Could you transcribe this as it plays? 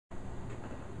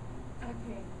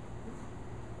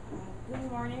Good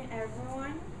morning,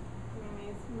 everyone. My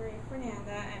name is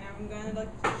Fernanda, and I'm gonna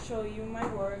show you my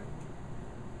work.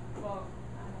 Well,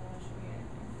 I don't want to show you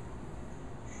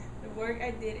anything. The work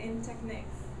I did in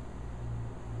techniques.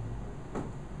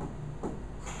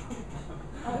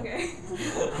 Okay. We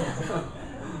have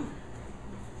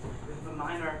a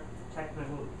minor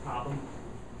technical problem.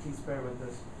 Please bear with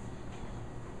us.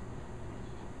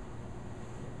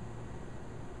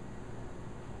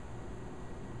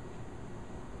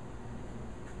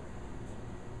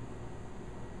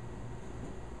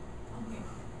 Okay.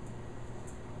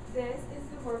 This is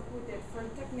the work we did for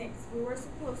techniques. We were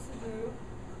supposed to do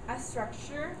a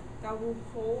structure that will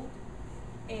hold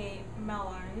a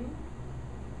melon.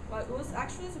 Well, it was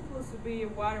actually supposed to be a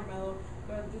watermelon,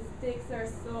 but the sticks are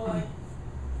so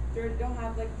they don't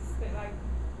have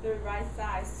the right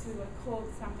size to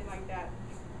hold something like that.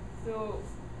 So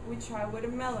we tried with a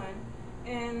melon,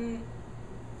 and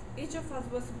each of us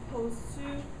was supposed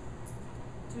to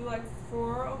do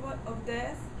four of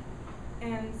this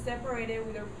and separate it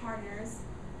with our partners,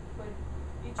 but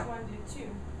each one did two.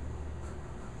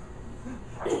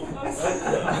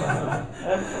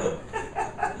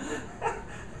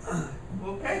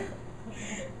 Okay.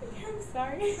 I'm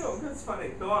sorry. No, that's funny.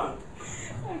 Go on.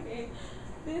 Okay,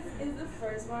 this is the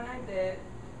first one I did.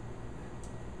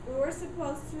 We were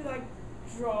supposed to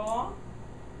draw,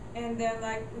 and then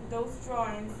with those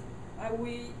drawings,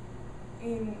 we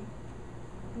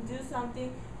do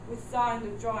something we saw in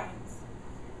the drawings.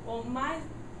 Well, my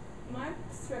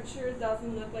structure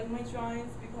doesn't look like my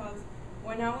drawings because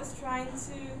when I was trying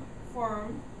to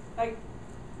form,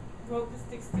 rope the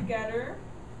sticks together,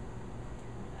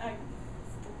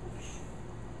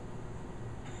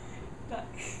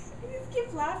 you just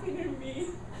keep laughing at me.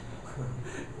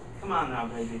 Come on now,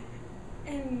 baby.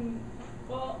 And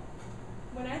well,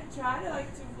 when I tried to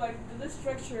do the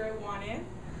structure I wanted,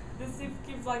 the stick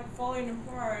keeps falling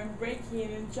apart and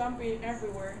breaking and jumping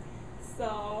everywhere.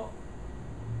 So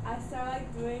I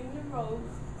started doing the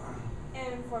ropes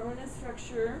and forming a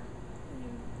structure.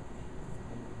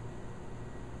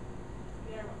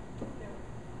 There,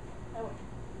 that way.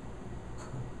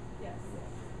 Yes.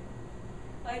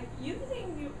 You think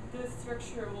the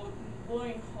structure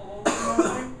won't hold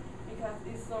more because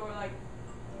it's so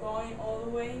going all the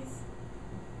ways,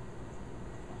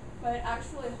 but it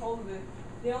actually holds it.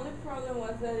 The only problem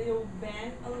was that it will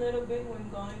bend a little bit when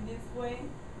going this way,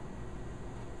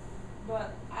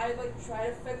 but I try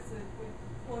to fix it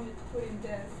with putting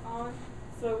this on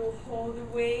so it will hold the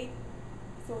weight.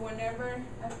 So whenever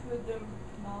I put the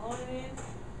melon in,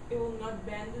 it will not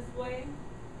bend this way.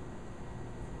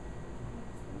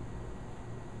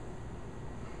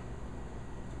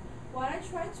 What I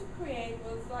tried to create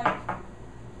was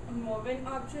a moving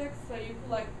object, so you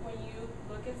could when you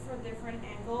look at for different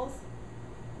angles,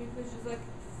 you could just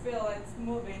feel it's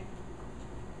moving.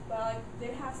 But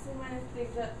they have so many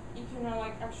sticks that you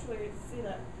cannot actually see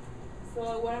that.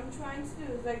 So what I'm trying to do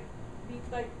is be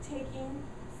taking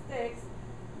sticks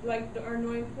that are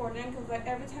not important because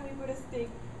every time you put a stick,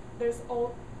 there's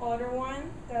other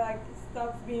one that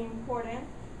stops being important.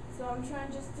 So I'm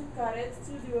trying just to cut it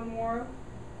to do a more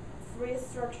free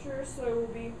structure so it will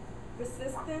be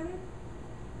resistant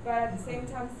but at the same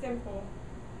time simple.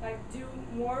 Do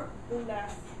more with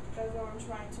less. That's what I'm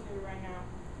trying to do right now.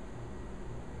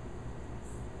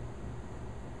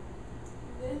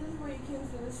 This is where you can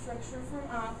see the structure from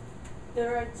up.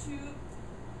 There are two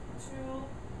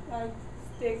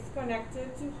sticks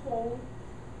connected to hold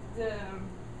the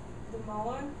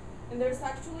melon, and there's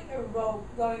actually a rope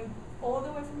going all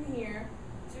the way from here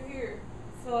to here.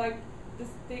 So the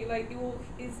stick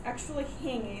it's actually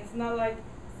hanging. It's not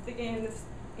sticking in it's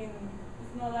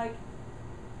not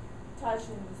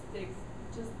touching the sticks.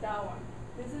 Just that one.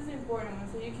 This is important one,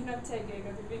 so you cannot take it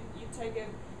because if you take it,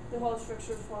 the whole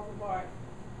structure falls apart.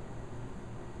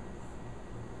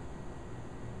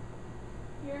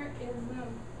 Here is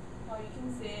how you can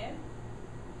see it.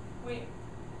 Wait,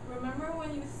 remember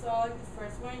when you saw the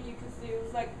first one? You could see it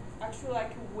was actually a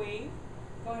wave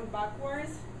going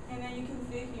backwards, and then you can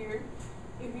see here.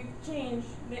 If you change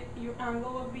your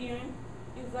angle of viewing,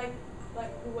 it's the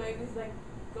wave is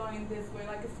going this way,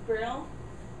 like a spiral.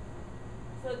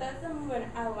 So that's the movement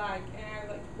I like,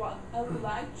 and I would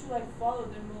like to follow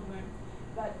the movement,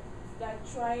 but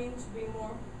trying to be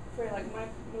more for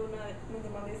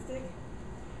minimalistic.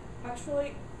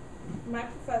 Actually, my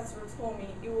professor told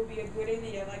me it would be a good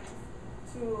idea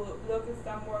to look at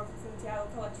some work of Santiago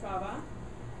Calatrava,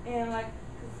 and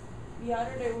the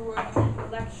other day we were in a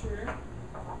lecture,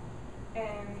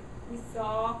 and we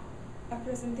saw a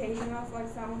presentation of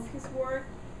some of his work,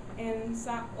 and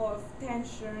some of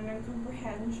tension and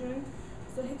comprehension.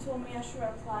 So he told me I should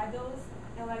apply those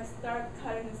and like start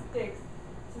cutting the sticks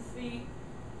to see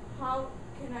how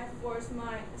can I force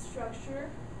my structure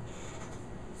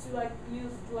to like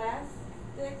use less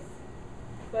sticks,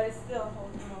 but it still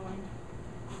holds on.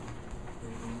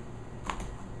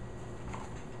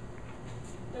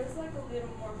 There's like a little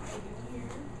more code in here.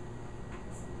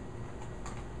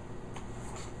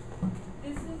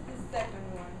 This is the second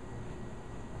one.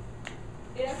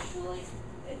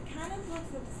 It kind of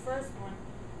looks like the first one,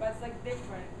 but it's like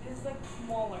different. It's like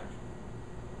smaller.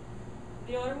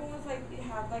 The other one was like, it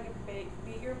had like a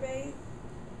bigger base,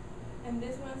 and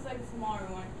this one's like a smaller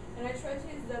one. And I tried to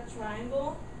use that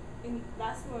triangle. In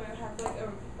last one it had like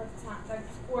a like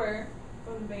square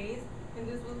from the base, and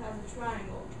this one has a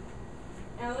triangle.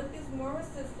 And look, it's more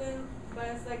resistant, but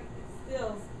it's like it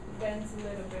still bends a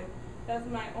little bit. That's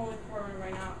my only problem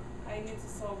right now. I need to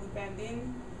solve the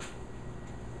bending.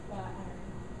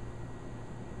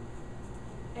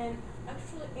 And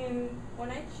actually, when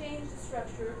I changed the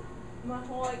structure, my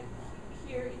whole like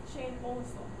here it changed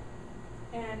also.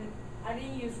 And I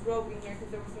didn't use rope in here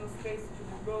because there was no space to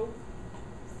the rope.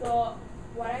 So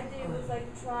what I did was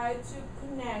like try to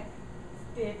connect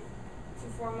sticks to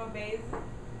form a base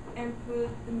and put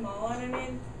the melon in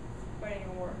it, but it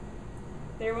didn't work.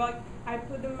 They were like, I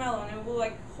put the melon and would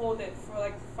like hold it for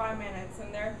like 5 minutes,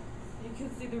 and there you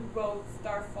could see the rope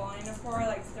start falling apart,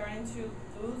 like starting to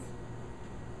lose.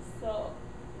 So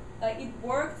like it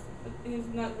works, but it is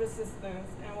not resistance,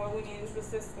 and what we need is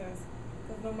resistance.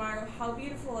 Because no matter how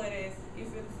beautiful it is,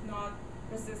 if it's not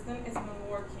resistant, it's not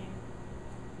working.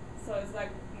 So it's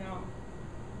like, no.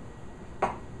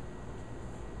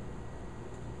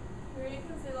 Here you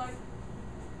can see like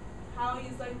how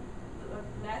it's like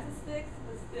less sticks,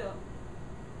 but still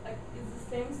like it's the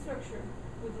same structure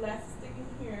with less stick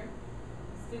in here,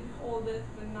 still hold it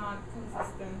but not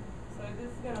consistent. So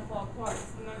this is gonna fall apart.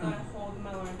 It's not gonna hold the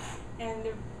melon. And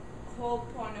the whole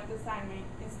point of the assignment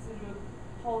is to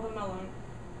hold the melon.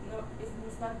 No,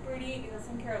 it's not pretty. It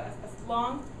doesn't care as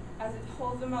long as it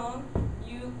holds the melon.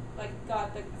 You like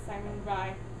got the assignment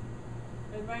right.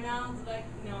 But right now it's like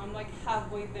no, I'm like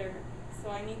halfway there. So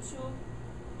I need to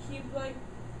keep like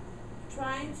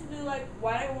trying to do like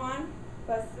what I want,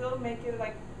 but still make it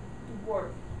like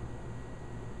work.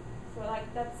 So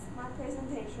like that's my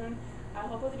presentation. I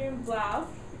hope I didn't bluff,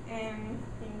 and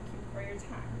thank you for your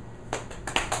time.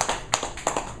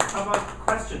 How about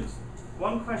questions?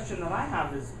 One question that I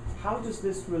have is, how does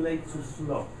this relate to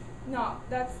slope? No,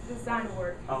 that's design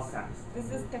work. Okay.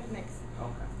 This is techniques.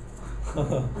 Okay.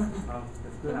 Well,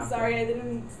 that's good. I'm sorry, I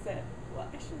didn't say what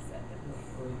I should have said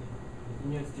that.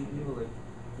 In your studio, like,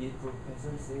 did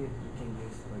professor say you can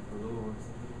use like glue or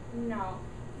something? No,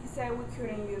 he said we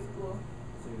couldn't use glue.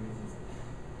 So you just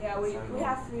Yeah, we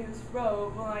have to use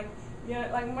rope. Like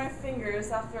like my fingers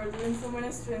after doing so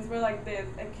many strings were like this.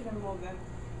 I couldn't move them.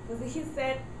 Because he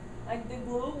said like the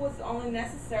glue was only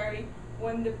necessary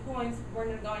when the points were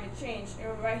not going to change.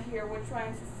 And right here we're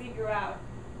trying to figure out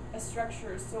a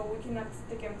structure so we cannot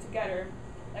stick them together.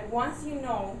 Like once you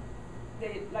know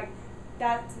that like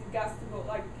that has to go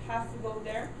has to go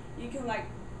there, you can like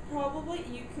probably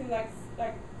you can like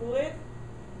glue it,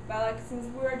 but like since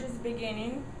we're just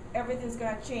beginning, everything's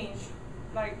gonna change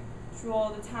like through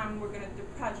all the time we're gonna do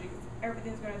projects.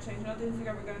 Everything's gonna change. Nothing's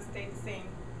ever gonna stay the same.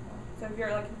 So if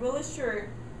you're like really sure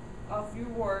of your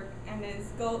work and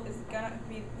it's gonna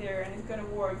be there and it's gonna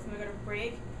work, it's not gonna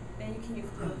break, then you can use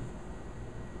glue.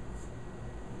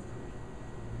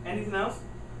 Anything else?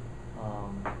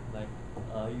 Like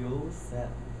you said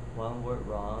one word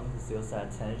wrong, still said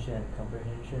attention and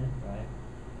comprehension, right?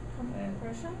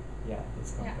 Compression? Yeah,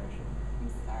 it's compression. I'm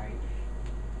sorry.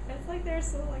 It's like they're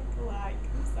so like alike.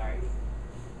 I'm sorry.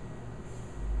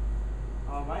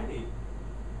 Alrighty.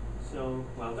 So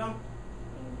well done.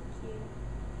 Thank you.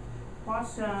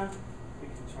 Plus, we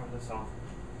can turn this off.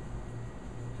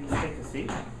 Please take a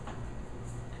seat.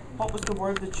 What was the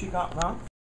word that you got wrong?